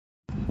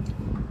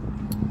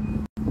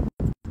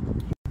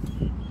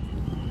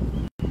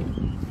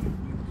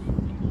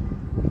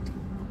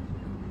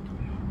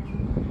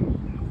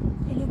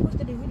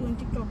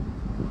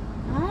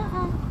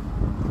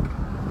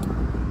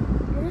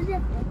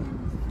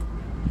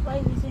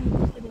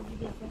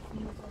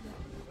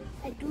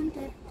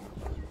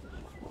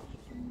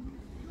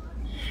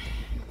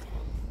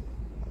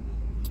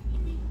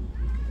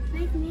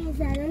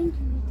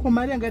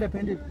Maria got a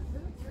pendant.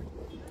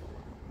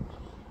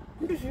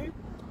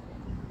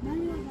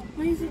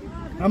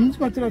 I'm just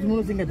going to tell you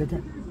at the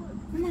time.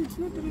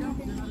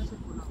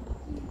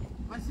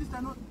 My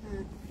sister, not.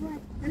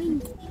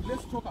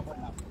 Let's talk about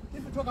love.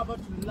 If you talk about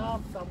to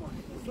love someone,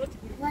 it's not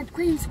what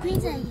coins are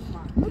here?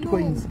 Not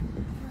coins.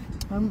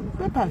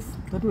 Papers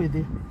that were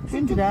there.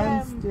 20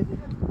 rands.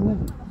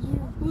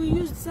 We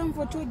used some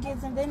for toll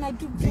gates and then I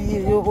took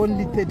 20 you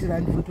only 30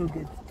 rand for toll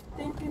gates.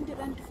 Then 20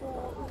 rand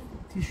for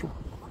tissue.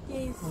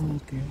 Yes.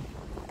 Okay.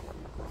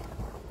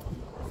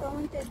 So I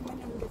wanted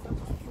money with the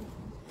tissue.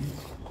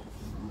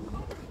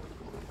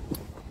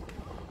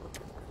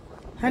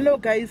 Hello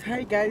guys,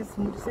 hi guys.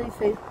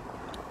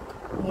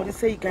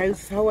 Murisei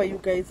guys, how are you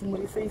guys?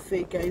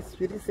 Murisei guys,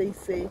 very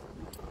say.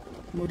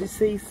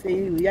 Murisei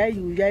uyai.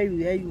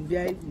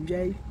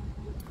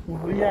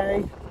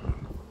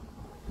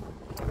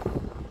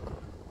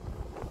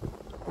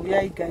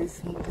 Uyai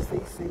guys,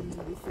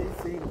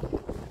 Murisei.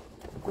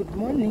 Good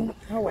morning,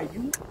 how are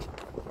you?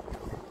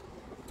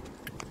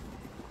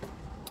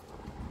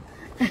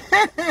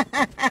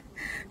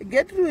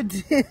 Get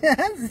rude.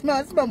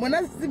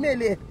 Mbona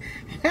simele.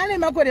 Ani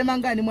makore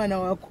mangani mwana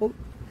wako?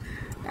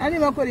 Ani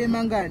makore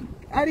mangani?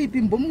 Ari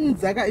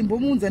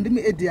imbomunza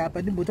ndimi edi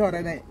hapa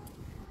ndimbotaura naye.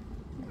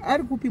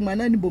 Ari kupi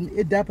mwana ndimbomu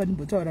edi hapa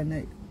ndimbotaura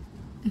naye.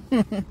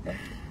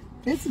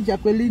 It's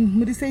Jacqueline.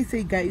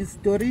 Murisei guys.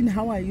 Doreen,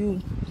 how are you?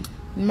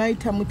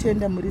 Maita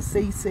Mutenda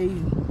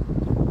Murisei.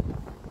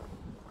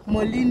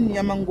 Molin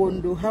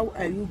Yamangondo, how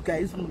are you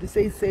guys?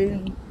 Murisei.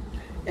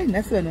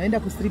 Nasi wanaenda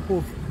kustrip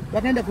off.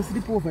 Wakaenda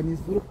kustrip off ni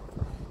zuro.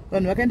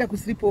 Wakaenda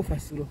kustrip off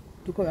asuro.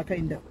 Tuko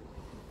wakaenda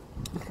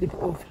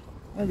kustrip off.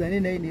 Anza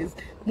nini inezi.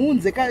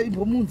 Munze ka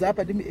imbomunza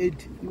hapa ndimi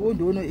edi. Iwo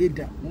ndono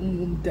eda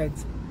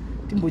mumtanzi.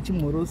 Timbo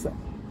chimorosa.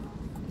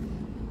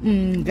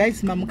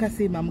 Guys,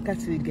 mamukase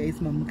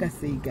guys.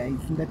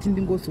 Ndati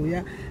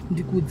ndingozoya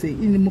ndikudze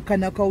ini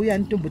mukana kauya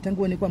ntombo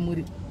tangoonekwa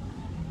muri.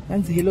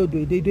 Anzi hello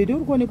doide uri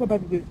kuonekwa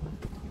papi.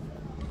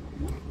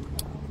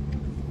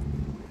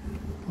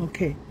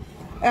 Okay.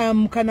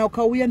 Kana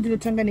ukauya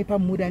ndinotanga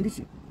nepamuri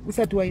anditi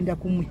usati waenda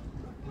kumwe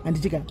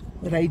anditika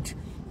right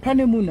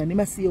pane munhu ane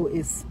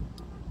COS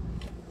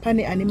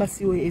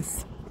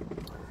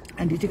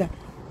anditika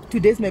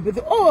today's my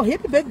birthday. Oh,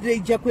 happy birthday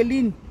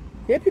Jacqueline,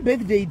 happy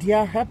birthday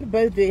dear, happy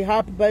birthday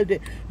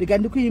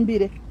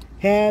ndikuimbire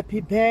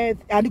happy birthday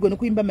andigona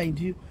kuimba mind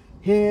you.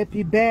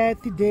 Happy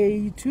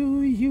birthday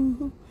to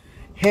you,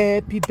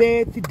 happy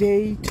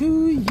birthday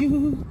to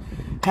you,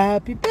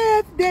 happy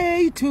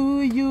birthday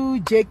to you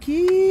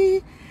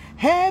Jackie,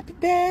 happy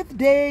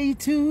birthday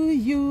to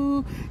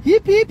you.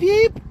 Hip hip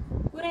hip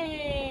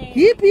hooray,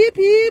 hip hip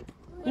hip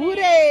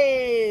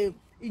hooray.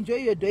 Enjoy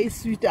your day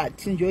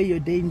sweetheart, enjoy your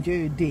day.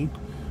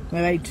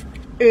 All right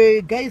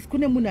guys,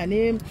 kune munhu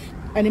ane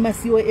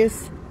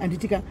COS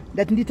anditika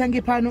ndati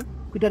nditange pano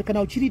kuti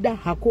kana uchirida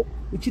hako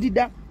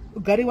uchirida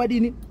ugare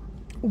wadini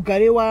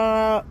ugare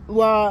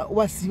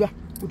waziva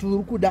kuti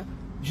uri kuda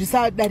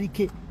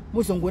zvisadarike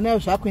muzongonayo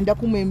zvakuenda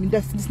kumwe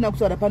ndisina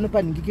kutaura pano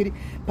panhingikiri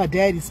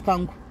padiaries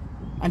pangu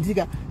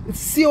anditika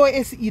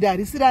COS iri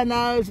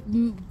harisirana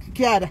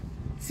Kiara,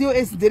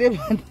 COS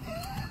nderevanhu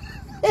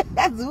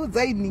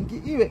adziudzai nhingi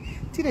iwe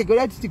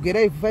tiregera kuti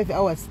tigwerai 5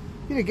 hours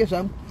tirege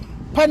zvangu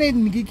pane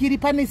nhingikiri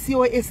pane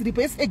COS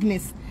ripo. Yes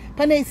Agnes,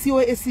 pane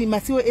COS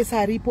COS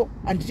aripo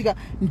anditika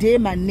ndeye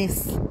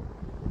manesi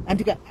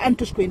andika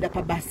antosvikoenda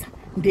pabasa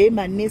ndeye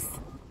manesi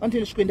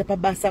antosvikoenda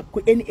pabasa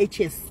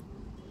kuNHS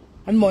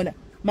anmona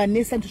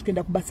manesi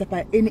antosvikoenda kubasa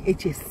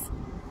paNHS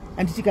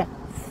anditika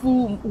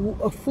full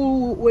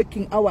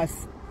working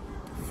hours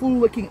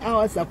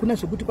hakuna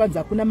zvokuti kwanza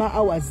hakuna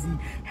mahours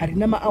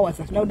harina mahours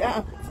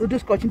asina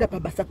rotosvika uchienda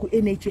pabasa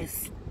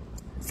kuNHS.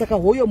 Saka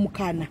hoyo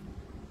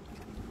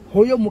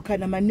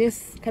mukana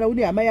manesi kana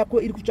une hama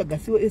yako iri kutsvaga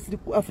COS iri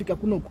kuAfrica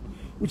kunoku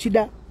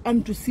uchida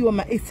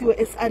anotosiwa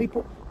COS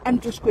aripo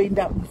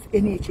anotosvikoenda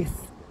NHS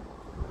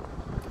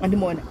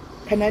andimona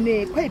kana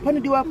ne kwai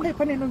panodiwa kwai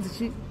pane inonzi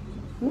chi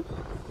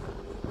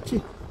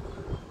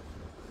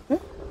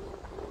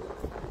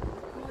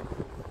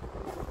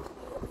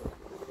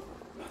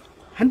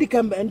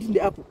handikamba handindi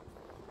apo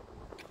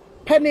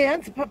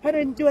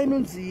pane ndiwa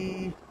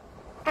inonzi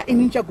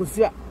ini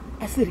ndichagoziva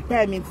asi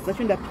requirements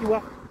dzacho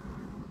ndapiwa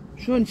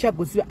zvino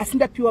ndichagoziva asi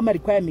ndapiwa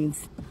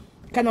marequirements.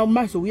 Kana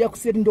mazouya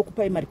kuseri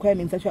ndokupai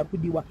marequirements acho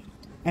akudiwa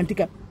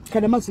andika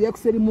kana mazouya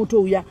kuseri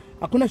motouya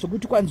hakuna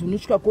zvokuti kwanzi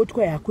unosvika koti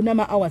kwai hakuna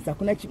mahours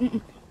hakuna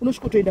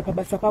unosvika kutoenda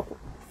pabasa pako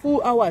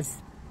full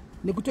hours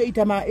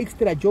nekutoita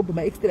maextra job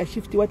maextra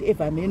shift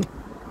whatever amene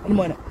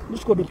unomona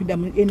unosvika kutopinda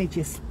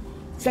muNHS.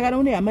 Saka kana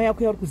une hama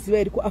yako yauri kuziva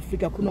iri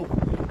kuAfrica kunoku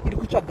iri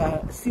kutsvaga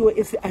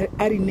COS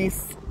ari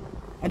nesi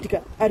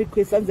andika ari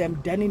kwesanza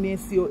yamudhani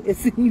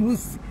neCOS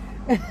news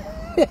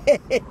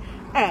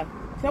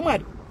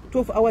shamwari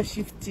 12 hour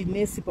shift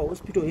nesi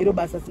pahospital hero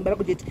basa simba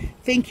rakuteti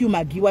thank you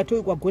Magiwa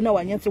kwagona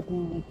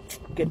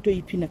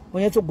wanyatsokugana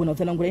wanyatsogona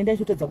kutsanangura enda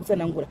chotedza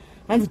kutsanangura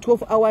hanzi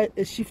 12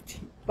 hour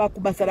shift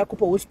pakubasa rako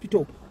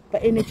pahospital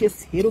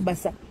paNHS hero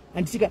basa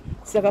anditika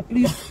saka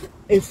please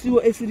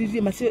COS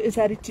riri COS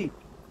ariti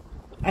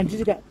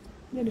anditika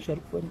nene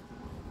zviri kufona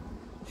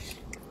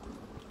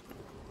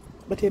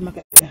bate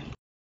makada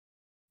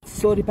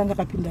sorry panga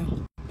papinda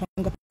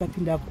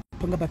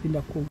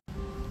ku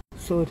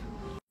sorry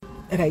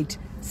right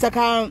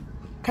saka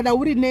kana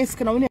uri nesi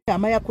kana une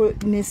hama yako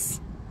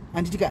nesi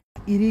anditika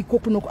iriko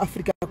kuno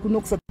kuAfrica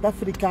kuno kuSouth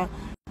Africa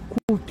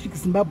ku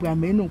Zimbabwe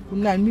ameno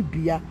kuna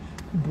Namibia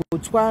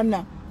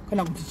Botswana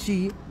kana kuti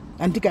chii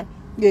anditika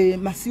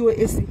masiwo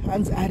esi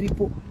hanzi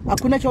aripo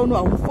hakuna chauno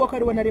haufu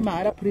wakariwana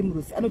remahara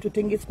Primrose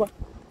anototengeswa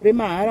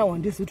remahara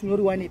wandizi kuti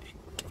unoriwanepi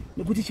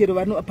nekuti chero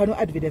vano pano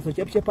advertise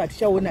chepo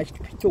atichaona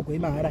chitogwe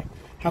mahara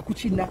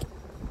hakuchina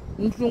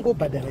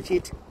unongobhadhara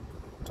chete.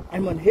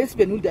 I'm on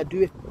husband will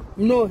do it.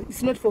 No,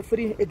 it's not for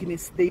free,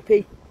 Agnes. They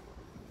pay.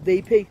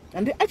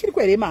 And actually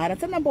kwere mahara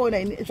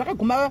tsanamboona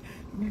zvakaguma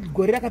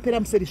gore rakapera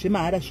museri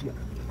zvemahara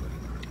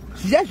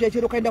zviya zviya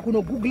chero kaenda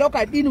kuno Google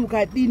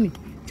ukadini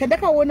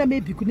chandakaona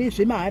maybe kune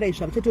zvemahara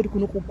izvo vachatori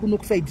kuno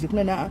kusaidire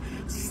kuna na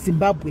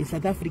Zimbabwe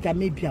South Africa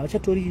maybe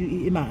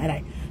vachatori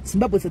emahara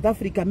Zimbabwe South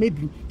Africa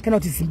maybe kana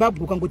kuti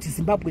Zimbabwe ukangoti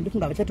Zimbabwe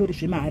ndofunga vachatori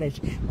zvemahara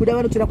izvi kuda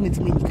vanotora kune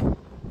dzimwe nyika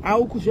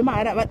au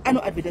kuzvemahara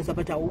ano advertise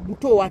but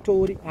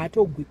utowatori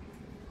hatogwi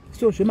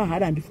so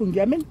zvemahara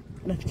handifungi amen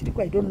kana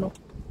zvichiriko I don't know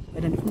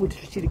but handifungi kuti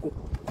zvichiriko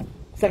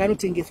saka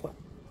anotengeswa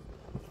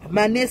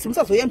manesi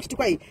musazoya muchiti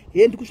kwai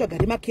ndikusvaga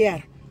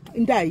remakeyara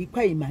indai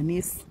kwai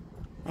manesi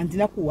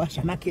handina kuwa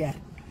zvamakeyara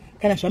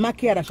kana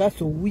zvamakeyara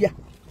zvazouya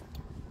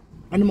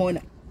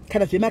anomaona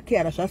kana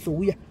zvemakeyara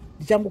zvazouya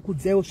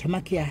ndichangokudzaiwo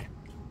zvamakeyara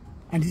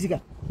handitika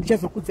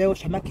ndichazokudzaiwo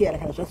zvamakeyara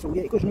kana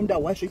zvazouya iko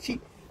zvinondawa zvechi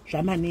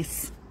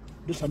zvamanesi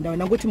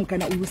ndozvandaona ngoti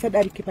mukana uyu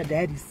usadarike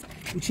padiaris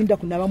uchienda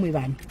kuna vamwe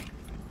vanhu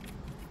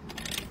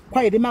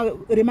kwai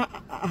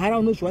remahara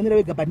unozviwanira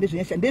wega but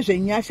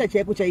ndezvenyasha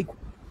chaiko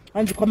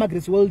hanzi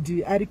kwaMargaret's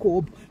World ariko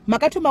hope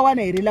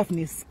makatomawana here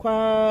Loveness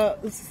kwa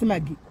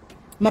Sisimagi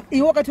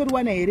iwo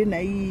wakatoriwana here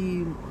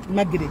nai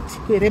Margaret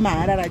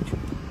kweremahara racho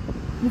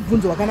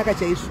mubvunzo wakanaka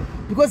chaizvo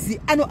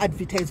because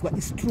anoadvertiswa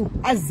is true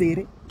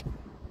azere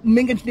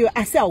menge ndinewe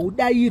asi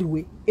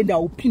haudairwe ende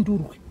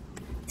haupindurwe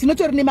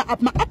tinotori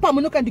nemaapa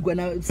amunokandigwa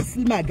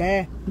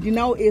naSisimagaya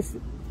ndinawo ese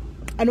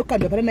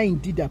anokandwa pana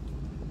naIndeed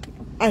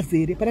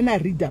azere pana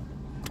naRead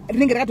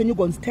rinenge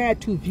rakatonyogwa kunzi Tier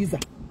 2 visa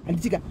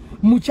handitika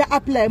mucha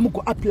apply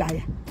mugo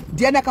apply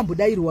ndiani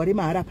akambodairwa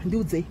remahara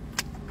pandiudzei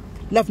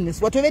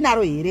Loveness watove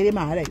naro here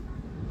remahara iyo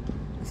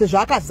sezvo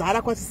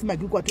akazara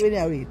kwaSisimagi watove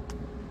naro here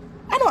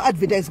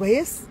anoadvertiswa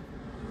yes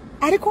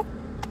ariko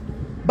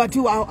but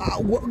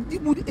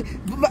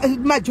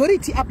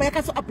majority apa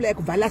yakaso apply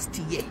kubva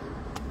last year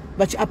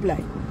vachiapply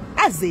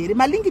azere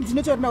malingi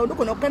ndinotori nawo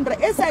ndogona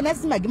kukandira ese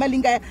anaSisimagi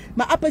malingi aya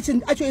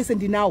maapplication acho ese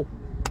ndinawo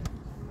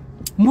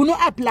muno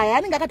apply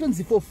anenge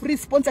akatonzi for free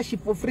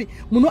sponsorship for free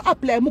muno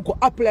apply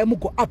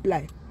mugo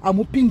apply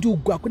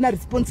amupindugwa kuna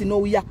response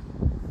inouya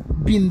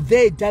been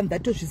there done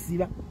that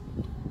tozviziva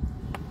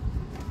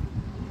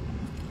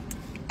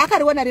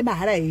akariwana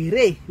remahara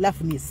here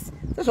Loveness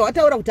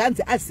sezvawataura kuti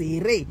hanzi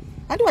azere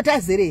handi wati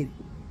azere here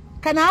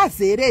kana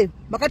azere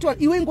makatiwa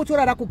iwe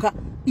ingotora rakuka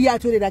iye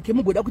atore rake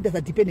mugoda kuita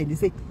sadependent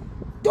sei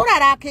tora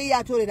rake iye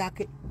atore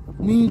rake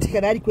mindi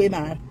kana ari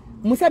kwemahara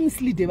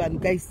musamislead vanhu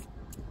guys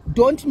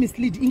don't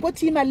mislead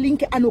ingoti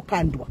malinki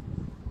anokandwa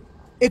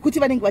ekuti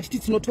vanenge vachiti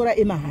tinotora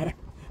emahara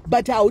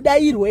but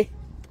haudairwe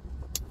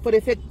for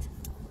the fact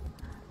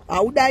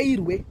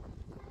haudairwe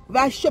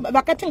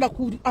vakatanga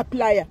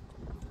kuapply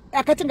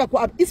akatanga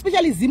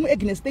especially Zimu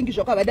Agnes thank you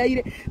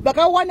zvakavadaire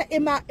vakawana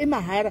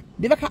emahara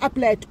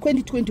ndevakaapply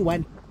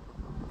 2021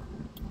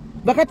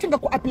 vakatanga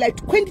kuapply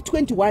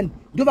 2021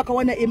 ndo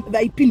vakawana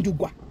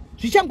vaipindugwa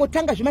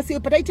zvichangotanga zvemasiwe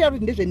pataiti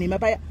kuti ndezvenhema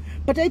paya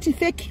pataiti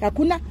fake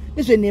hakuna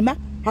ndezvenhema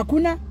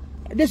hakuna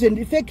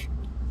ndezvefake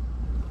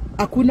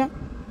hakuna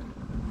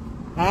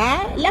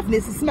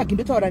Loveness Sisimagi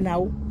ndotaura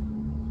nawo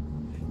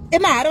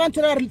emahara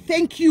vanotora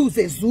thank you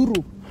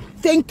zezuru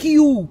thank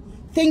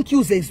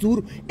you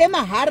zezuru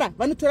emahara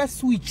vanotora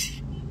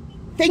switch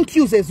thank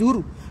you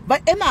zezuru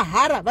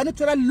emahara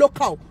vanotora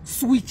local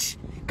switch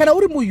kana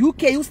uri mu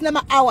UK usina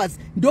ma-hours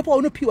ndopa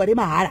unopiwa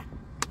remahara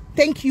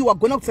thank you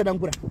wagona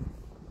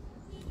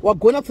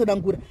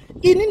kutsanangura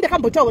ini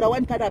ndakambotaura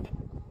one parapa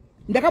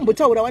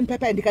ndakambotaura one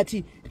papa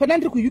ndikati pana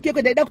ndiri ku UK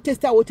kwendaida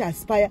kutesta water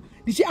aspire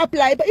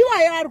ndichiapply pa iwo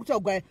ayo ari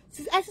kutaugwa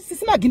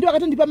Sisimagi ndo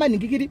vakatondipa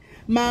manhingikiri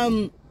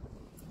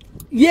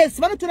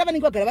yes vanotora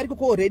vanenge vagara vari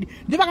koko already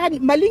ndivakati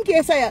malinki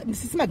esa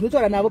Sisimagi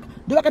notaura navo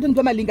ndo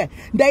vakatondipa malinki aya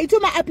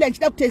ndaitoma apply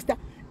ndichida kutesta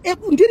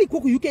ndiri ku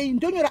UK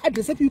ndonyora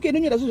address yeku UK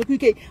ndonyora zvo zveku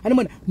UK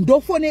anomona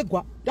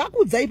ndofonegwa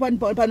ndakudzai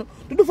pano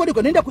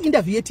ndodofonegwa noenda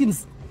kuinterview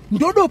yeTeams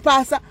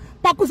ndodopasa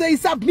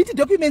pakuzoisubmit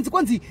documents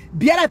konzi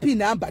BRP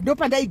number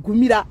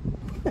ndopandaigumira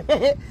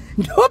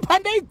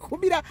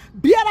ndopandaigumira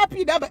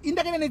BRP number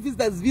indakaenda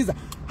nevisitors visa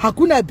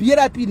hakuna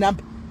BRP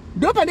number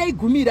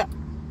ndopandaigumira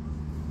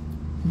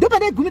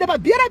pa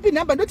BRP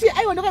number ndoti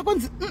aiwa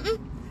ndakakonzi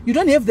you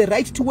don't have the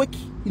right to work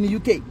in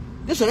UK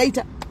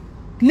ndozvakaita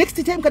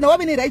next time kana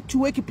wave ne right to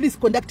work please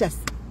conduct us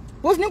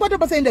because ninge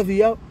watopasa interview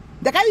yavo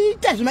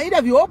ndakaita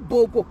zvemainterview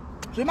hobhoko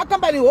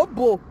zvemakambani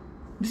hobho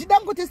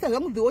ndichida ngotesta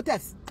zvangu the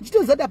waters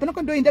ndichitoziva kuti hapana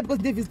kwandoenda because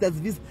ndine visitors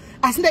visa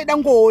asi ndaida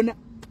ngoona.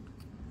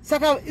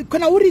 Saka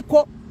kana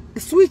uriko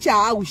switch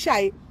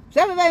haushaye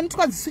zvave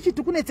vanotwanzi switch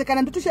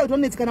tikunetsekana ndotoshaya kuti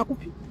vanonetsekana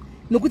kupi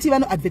nokuti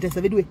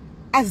vanoadvertisa veduwe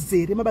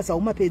azere mabasa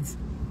omapedzi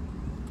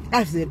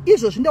azere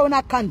izvozvi ndaona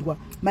akandwa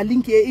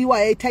malinki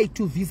eiwaya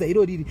type 2 visa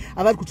iro riri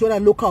avari kutora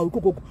local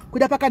ikokoko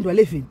kuda pakandwa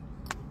 11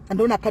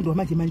 andaona akandwa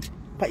manje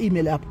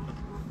paemail apo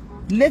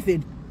 11.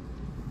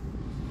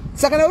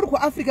 Saka na uri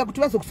kuAfrica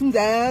kuti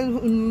vazokusunza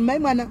mai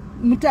mwana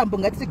mutambo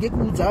ngatitege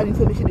kuudza vanhu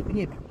information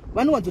kunyepa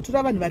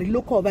vanowanzotora vanhu vari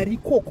local vari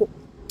ikoko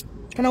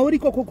kana uri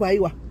ikoko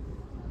haiwa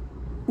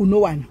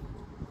unowana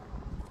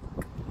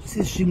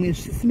zvimwe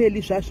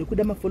zvisimeli zvazvo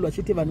kuda mafollow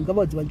chete vanhu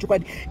ngavaudze vanhu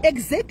chokwadi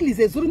exactly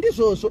zezuru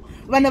ndizvozvo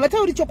vanhu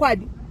havatauri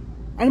chokwadi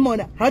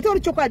anomaona havatauri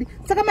chokwadi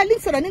saka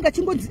malinks anenge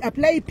achingonzi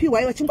apply py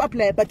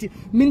vachingoapply but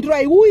mindiro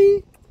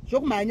haiuyi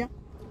zvokumhanya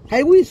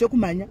haiuyi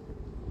zvokumhanya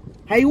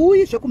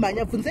haiuyi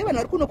zvokumhanya bvunzai vanhu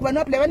vari kuno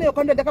kuvanoapply vaneyo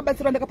kwando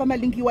ndakabatsira ndakapa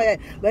malinki iwaya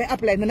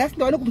vaiapply nanasi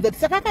ndavane kubvunza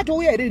kuti saka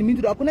akatouya here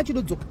mindiro hakuna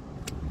chinodzoka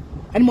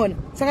anomaona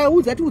saka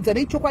udza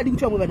tiudzanei chokwadi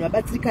kuti vamwe vanhu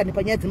vabatsirikane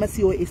panyaya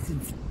dzemacos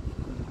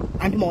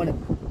andimaona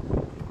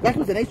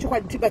ngatiudzanai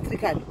chokwadi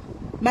tibatsirikane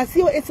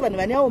macos vanhu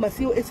vane avo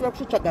macos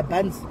vakutotsvaga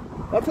bhanzi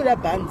vakutoda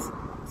bhanzi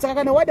saka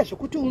kana wada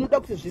zvokuti unoda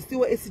kuti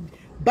zvecos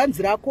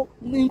bhanzi rako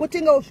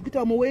ingotengawo zvekuita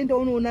vamwe woenda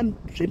unoona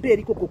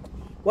zvemberi ikokoko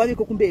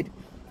waveko kumberi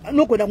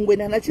anogona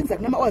kungoenda nachinza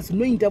kuna mawazi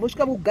noinda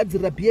vosvika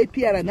vokugadzirira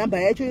bipr nhamba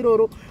yacho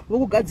iroro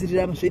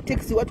vokugadzirira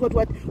zvetaxi wati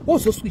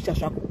wozoswicha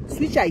zvako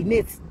switch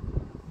hainetsi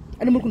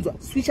ani muri kunzwa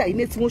switch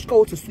hainetsi mosvika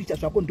wozoswicha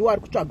zvako ndiwo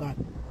ari kutsvaga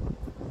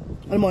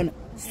anomaona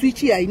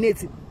switch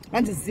hainetsi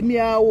hanzi zimu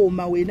yawo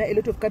mawena a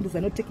lot of countries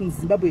are not taking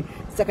Zimbabwe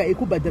saka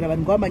ekubhadhara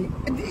vanhu ngavamanye.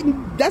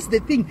 That's the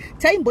thing.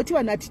 Taimboti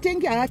vanhu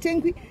hatitengi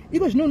haatengwi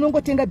iko zvino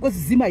unongotenga because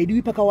zimu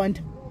haidiwi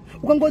pakawanda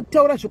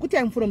ukangotaura zvokuti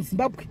I'm from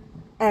Zimbabwe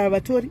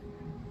vatori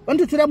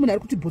vanototora munhu ari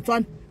kuti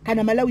Botswana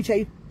kana Malawi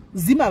chaiyo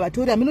zimu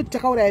havatori haminoti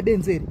takauraya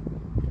benzeri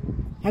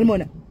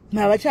anomaona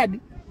havachadi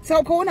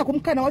saka ukaona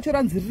kumukana wacho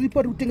ranzi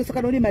riripo riri kutengeswa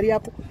kana une mari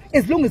yako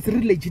as long as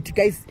riri legit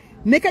guys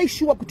make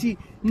sure kuti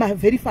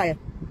maverifya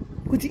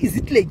kuti is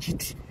it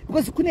legit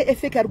because kune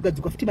efeki ari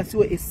kugadzikwa futi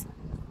macos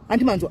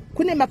handimanzwa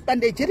kune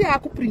mapandejeri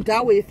akuprinta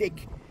awo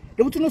efeki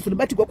ndokuti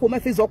unozonobatirwa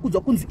kuomafezi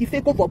wakudzwa kunzi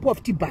ifeki obva wapuwa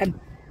futi bhani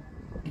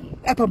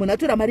apa munhu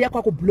atora mari yako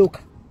akubloka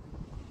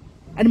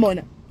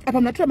handimaona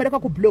apa munhu atora mari yako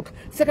akubloka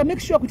saka make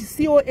sure kuti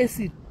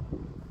cos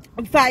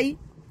fai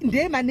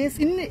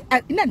ndeemanesi ina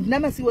handina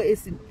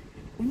macos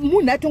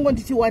munhu atongo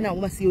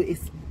ndichiwanawo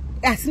macos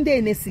asi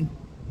ndeenesing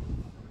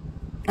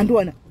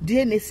andiwana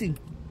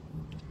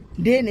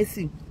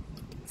ndeenesing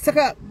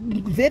saka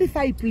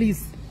verify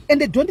please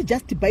and don't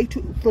just buy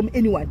from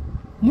anyone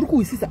muri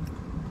kuwisisa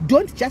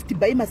don't just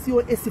buy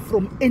macos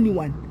from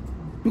anyone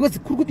because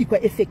kuri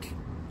kubikwa efeki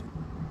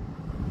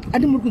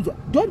andi muri kunzwa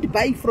don't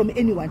buy from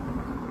anyone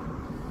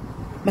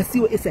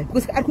macos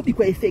because ari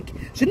kubikwa efeki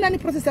zviri nani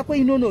process yako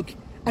inonoki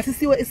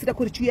asi cos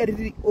rako richiuya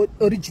riri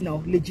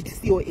original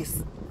legit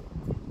cos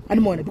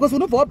animaona because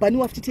unobva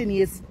wabhaniwa futi 10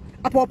 years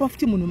apa wapa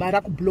futi munhu mari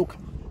akubloka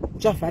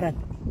zvavharana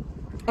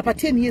apa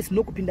 10 years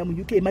nokupinda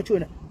muuk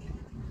machona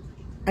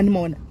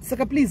animaona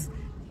saka please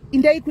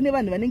indai kune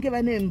vanhu vanenge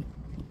vane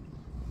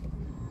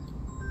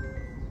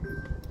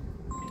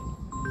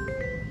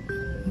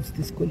who's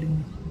this calling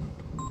me?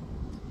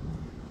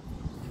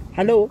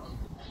 Hello?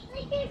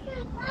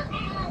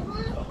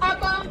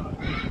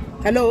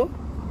 Hello?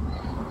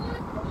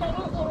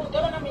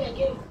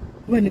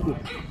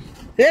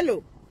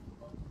 Hello?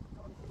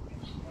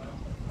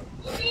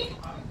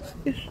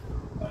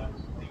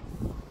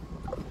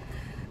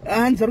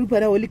 Hanzari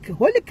para holy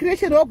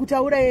creation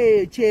wakutaura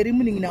cheri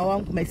muningina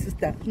wangu my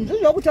sister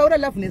ndizvo wakutaura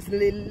loveness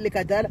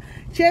lekadala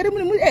cheri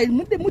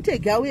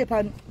mutega uye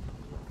pano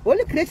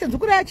holy creation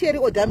zukura cheri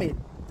odame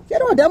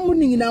cheri odame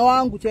muningina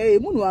wangu chai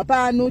munhu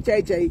wapano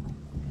chai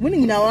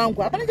muningina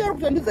wangu hapana chari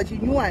kutondudza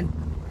chinyuwani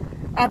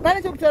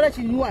hapana chekutaura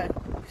chinyuwani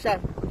sha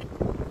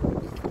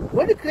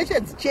holy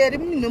creation cheri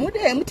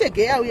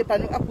mutege auye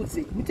pano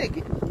akudze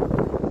mutege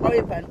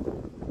auye pano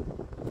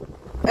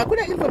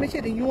hakuna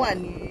information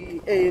inyuwani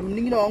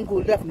mningina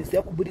wangu loveness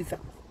yakubudisa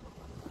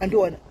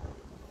andiona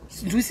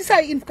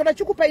nzwisisai kana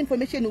chikupa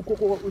information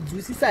ukoko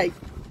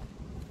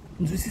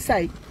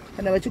nzwisisai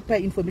kana vachikupa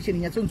information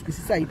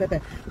nyatsonzwisisai papa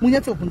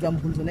munyatsobvunza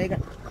mubvunzo naika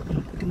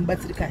kuti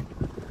mubatsirikane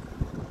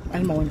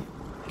animaona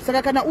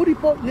saka kana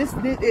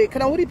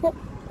uripo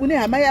une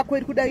hama yako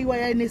iri kudaiwa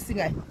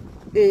yanesingai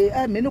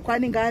mheno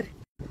kwaanenge ari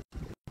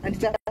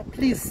andita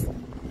please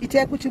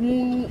itai kuti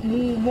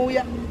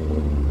mouya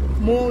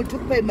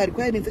tokupai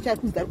marequirements acho ari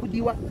kunzi ari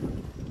kudiwa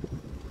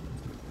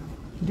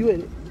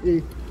ndiwe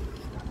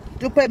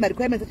tokupai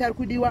marequirements acho ari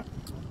kudiwa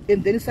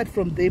and then start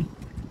from them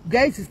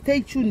guys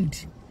stay tuned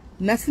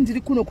nhasi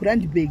ndiri kuno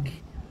kurandburg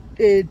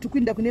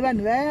tikuinda kune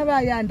vanhu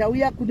vaya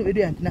ndauya kuno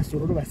vedu handina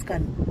zororo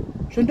vasikana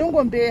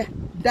zvondongombeya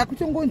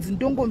ndakutongonzi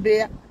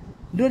ndongombeya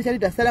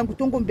ndorichaita sarangu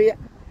tongombeya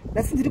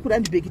nhasi ndiri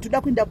kurandburg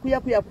toda kuinda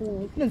kuya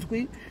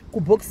kunonzi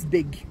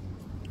kuboxburg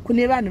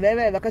kune vanhu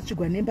vaya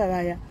vakatsvigwa nemba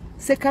vaya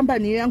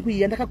sekambani yangu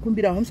iyi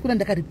yandakakumbira hamusi kuna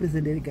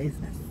ndakarepresenteri guys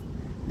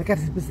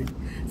ndakarepresent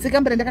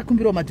sekambani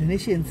ndakakumbirawo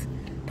madonations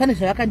pane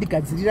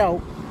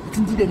zvavakandigadzirirawo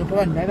kuti ndinopa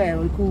vanhu vaya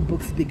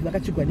kuboxbag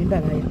vakachigwa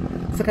nemba vaya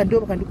saka ndo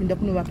vakandikuinda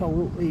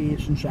kunovapawo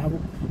zvinhu zvavo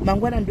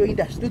mangwana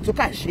ndoinda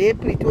zvinodzoka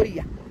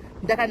Pretoria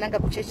ndakananga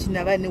kuchechi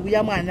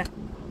neuya mwana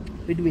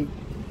bedway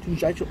zvinhu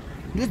zvacho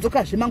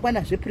ndodzoka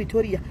mangwana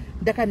Pretoria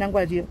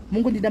ndakanangwa riyo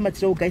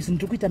mungondinamatirawo guys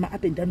ndiri kuita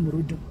ma-up and down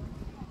murodho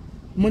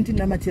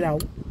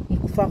mundinamatirawo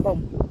mukufamba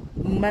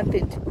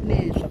mumathend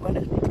kune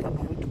zvakawanda zvinoitika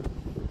murodho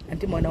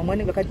andimaona umwe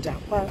wanenge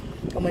wakadhakwa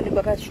kamwe wanenge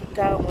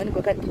wakasvuta umwe wanenge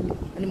wakadini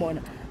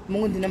andimaona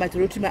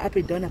mungondinamatirawo kuti ma-up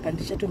and down apa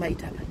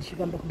ndichatomaita apa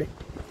ndichifamba kudai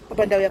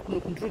apa ndauya kuno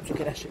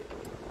kundirodzokerazve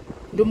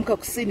ndomuka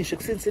kuseni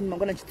zvekuseniseni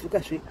mangwana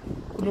chidzokazve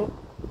kuno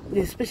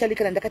especially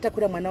kana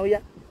ndakatakura mwana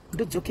uya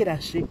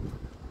ndodzokerazve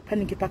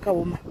panenge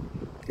pakaoma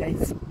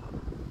guys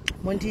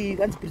mondi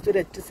vanzi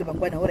Pretoria tese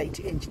mangwana alright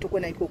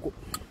nditokona ikoko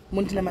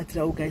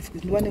mondinamatirawo guys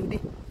kuti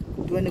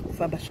ndiwane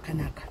kufamba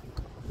zvakanaka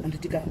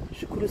anditika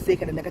zvikuru sei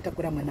kana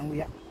ndakatakura mwana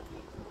uya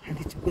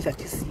handiti because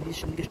hatisivi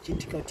zvinenge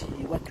zvichiitika kuti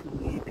what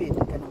will happen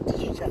kana kuti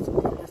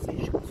zvichazofamba sei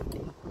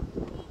zvikuzodini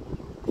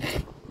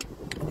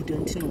we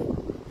don't know.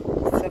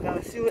 Saka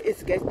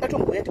COS guys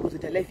patomboya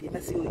tikuzoita live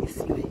yema-COS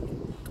iwe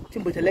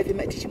timboita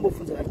live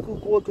tichimbobvunza vari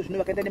kuko zvino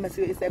vakaenda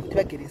nema-COS aya kuti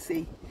vagere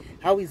sei,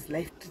 how is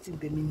life treating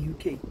them in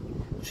UK,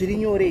 zviri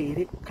nyore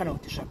here kana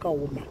kuti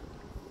zvakaoma,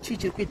 chii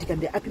chiri kuitika,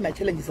 ndeapi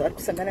machallenges vari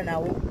kusangana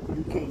nawo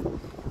ku-UK,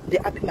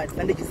 ndeapi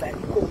maadvantages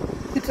ariko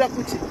kuitira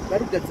kuti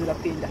vari kugadzirira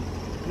kuenda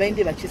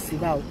vaende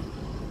vachizivawo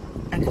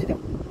andisvika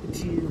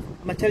kuti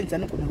machallenges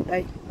anogona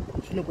kudai,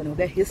 zvinogona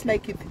kudai, yes my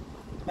kid,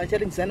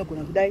 machallenges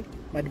anogona kudai,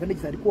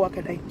 maadvantages ariko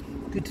akadai,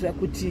 kuitira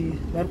kuti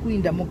vari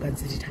kuinda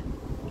mogadzirira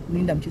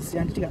muinda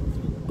muchiziva nditika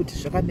kuti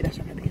zvakamira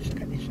zvakadai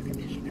zvakadai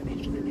zvakadai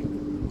zvakadai zvakadai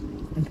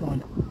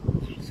andiona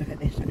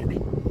zvakadai zvakadai.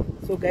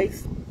 So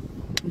guys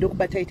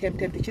ndokubatai time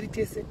tichiri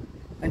tese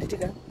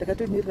anditika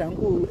ndakatomirira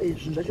hangu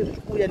zvinhu zvacho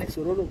zviri kuuya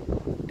nezororo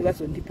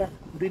ndivazondipa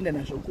ndoenda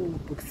nazvo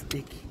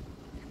kuboxbag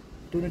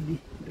ndonodi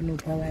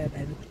ndonopa vaya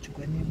vari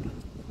kuchigwa nemba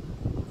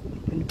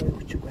ndonipa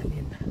kuchigwa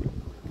nemba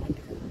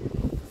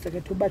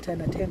saka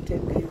tobatana time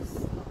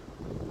guys.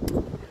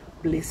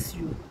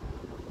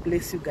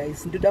 Bless you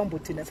guys. Ndoda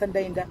kumbotenda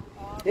sandaenda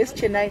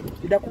Chennai,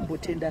 ndoda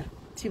kumbotenda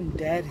team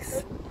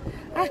diaries.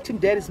 Team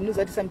diaries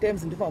munozati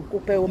sometimes ndofana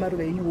kukupaiwo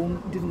maruva enyu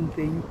ndiri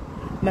mupenyu,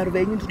 maruva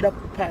enyu ndoda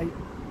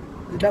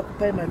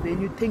kupai maruva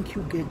enyu. Thank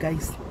you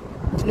guys,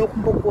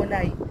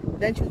 ndinokumbokuonai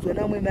ndanchiudzwa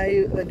namwe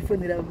mai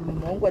vandifonera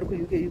mama wangu ari ku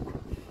UK yuko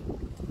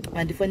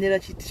vandifonera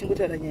chiti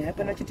chingotaura nyaya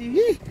hapana chiti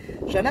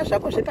zvana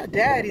zvako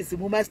zvepadhiaries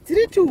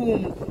mumastreet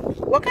umu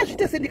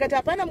wakazvita sendikati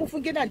hapana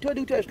mufunge ndandodi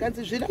kuti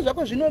zvikanzi zvina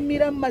zvako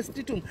zvinomira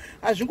mumastreet umu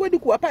hazvingodi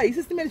kuhapa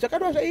SIS MELLY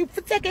zvakadwa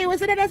zvaipfutseka iwe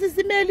sedada SIS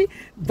MELLY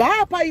bva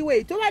apa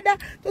iwe tovada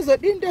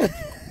tozodinde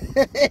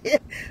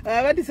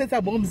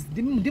vandisetsa moms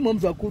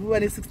ndimoms vakuru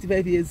vane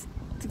 65 years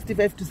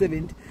 65 to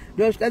 70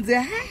 ndo zvikanzi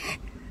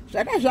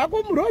zvana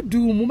zvako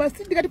murodhu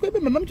mumastreet ndikati kwebe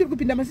mama muchiri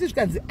kupinda mastreet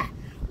zvikanzi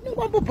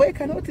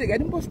ningwambobhoeka noti rega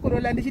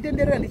ndimboskorola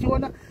ndichitenderera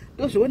ndichiona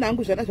ndozviona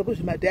hangu zvana zvako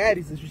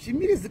zvimadhiaries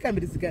zvichimirizika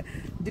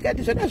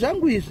ndikati zvana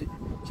zvangu izvi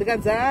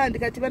zvikanzi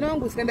ndikati vana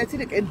vangu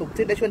sikandachirega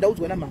endbokutenda chiwa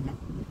ndaudzwa namama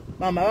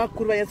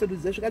vakuru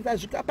vanyatsodudzira zvikanzi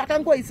azvika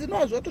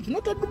pakangoisinoa zvoto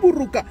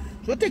zvinotoduburuka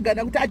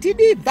zvotegana kuti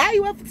atidi bvai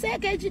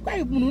wapfuseke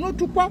chikwai munhu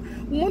unotukwa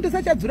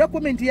umondosachadzura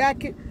komenti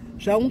yake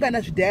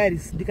zvaungana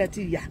zvidhiaries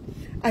ndikati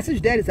asi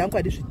zvidhiaries hangu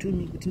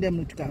handizvitumi kuti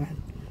ndamunotuka vanhu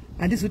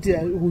handisi kuti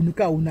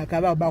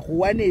kaunaka baba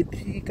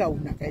kuwanepi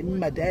kaunaka imi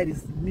madhiaries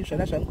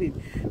zvana zvangu ivi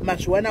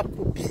mazviwana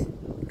kupi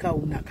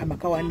kaunaka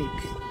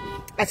makawanepi,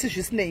 asi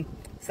zvisinei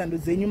sando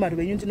dzenyu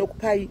maruva enyu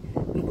ndinokupai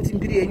nokuti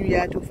mbiri yenyu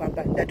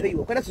yatofamba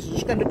ndatoiwa kana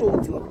zvozvosvika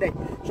ndotoudziwa kudai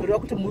zvoreva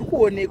kuti muri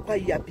kuonekwa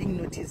you are being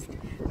noticed.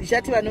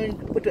 Ndichati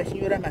vanopoti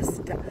vachinyora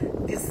mazita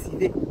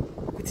ndizive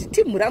kuti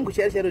timu rangu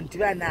charo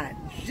ndivanani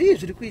zvii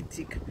zviri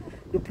kuitika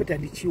ndopota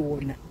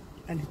ndichiona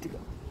anditika.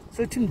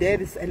 So team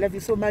diaries, I love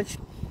you so much.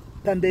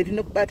 Pamberi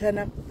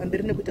nekubatana,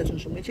 pamberi nekuita zvinhu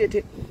zvimwe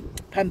chete,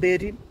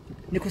 pamberi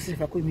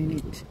nekuseva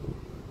community.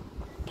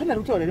 Pana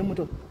rutaura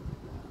remoto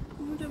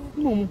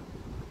mumu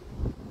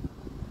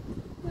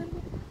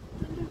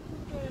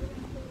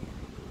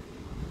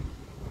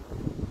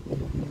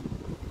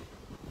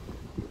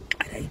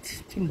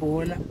right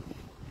timboona.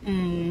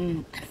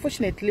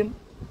 Unfortunately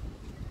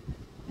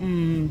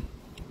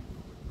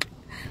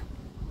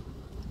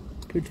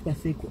pretty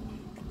paseko.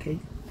 Okay,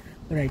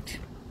 right.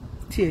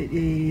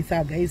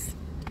 So guys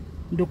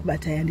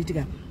ndokubatai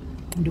anditika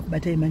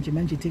ndokubatai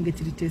manje tenge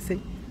tiri tese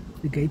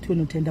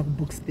rigaitonotaenda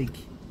kuboxbag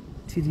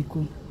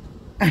tiriko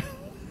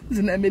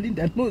zina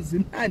Melinda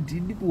nozi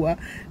handidi kuwa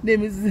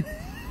nemizi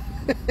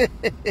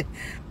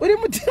uri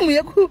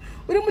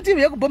mutimu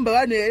yekubhomba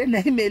vanhu here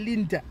nai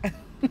Melinda.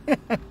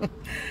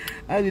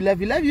 I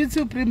love you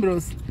too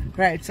Primrose.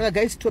 Right, so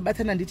guys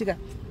tobatana nditika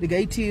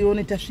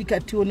rigaitione tasvika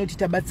tione kuti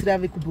tabatsira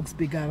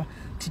vekuboxbag ava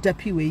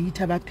titapiwei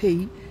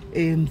tavapei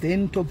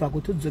then tobva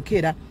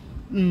kutodzokera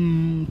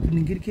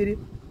kuningirikiri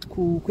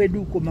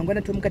kwedu uko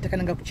mangwana tomuka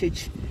takananga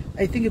kuchechi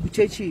I think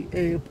kuchechi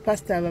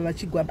pastor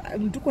vachigwamba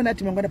ndikuona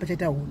kuti mangwana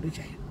pachaita hondo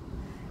chaiyo.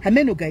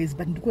 Hameno guys,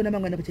 but ndikuona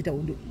mangwana pachaita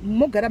hondo.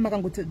 Mogara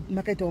makangoti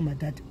makaitawo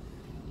madhata.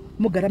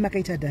 Mogara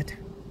makaita data.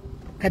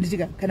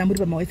 Kanditika kana muri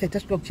pamawifi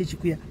tasvika kuchechi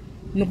kuya.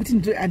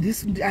 Nokuti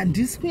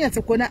handisi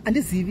kunyatsa kuona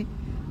handizivi.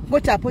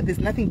 Ngoti apo there's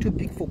nothing too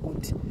big for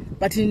God.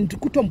 But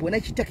ndikutomboona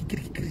chiita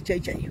kikirikiri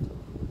chaiyo.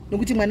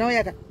 Nokuti mwana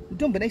wayaka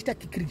ndombona chiita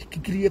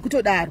kikirikiri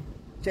yekutodaro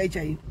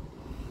chaiyo.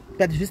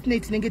 But zvisinei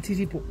tinenge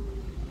tiripo.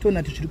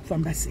 Tona tuchiri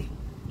kufamba sei.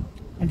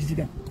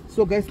 Anditika.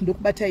 So guys,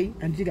 ndokubatai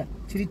anditika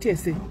tiri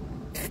tese.